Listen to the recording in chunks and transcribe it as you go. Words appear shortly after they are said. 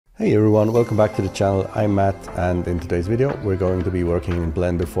Hey everyone, welcome back to the channel. I'm Matt, and in today's video we're going to be working in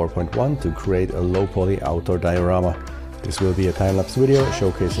Blender 4.1 to create a low poly outdoor diorama. This will be a time-lapse video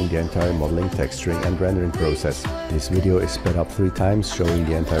showcasing the entire modeling, texturing and rendering process. This video is sped up 3 times showing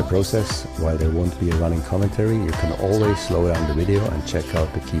the entire process. While there won't be a running commentary, you can always slow down the video and check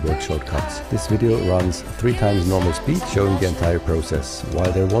out the keyboard shortcuts. This video runs 3 times normal speed showing the entire process.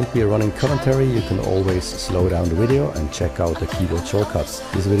 While there won't be a running commentary, you can always slow down the video and check out the keyboard shortcuts.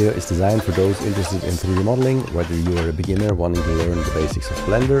 This video is designed for those interested in 3D modeling, whether you are a beginner wanting to learn the basics of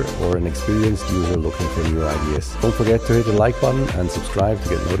Blender or an experienced user looking for new ideas. Don't forget to hit the like button and subscribe to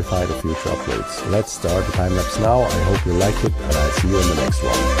get notified of future uploads. Let's start the time lapse now. I hope you like it, and I'll see you in the next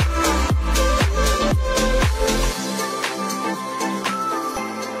one.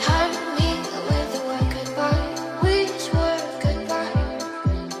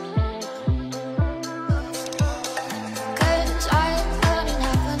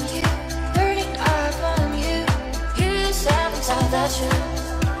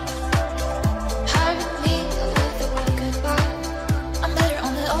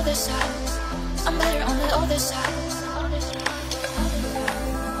 I'm better on the other side.